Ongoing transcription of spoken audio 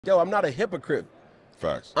yo, I'm not a hypocrite.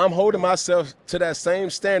 Facts. I'm holding myself to that same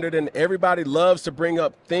standard, and everybody loves to bring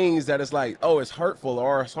up things that it's like, oh, it's hurtful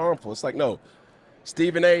or it's harmful. It's like, no,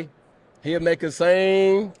 Stephen A., he'll make the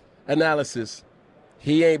same analysis.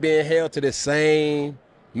 He ain't being held to the same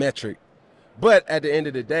metric. But at the end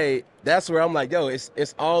of the day, that's where I'm like, yo,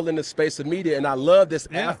 it's all in the space of media, and I love this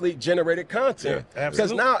athlete-generated content.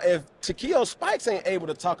 Because now if Takeo Spikes ain't able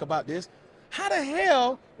to talk about this, how the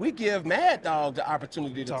hell we give Mad Dog the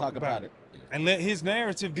opportunity to talk about it? And let his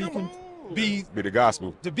narrative be the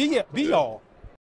gospel. To be all.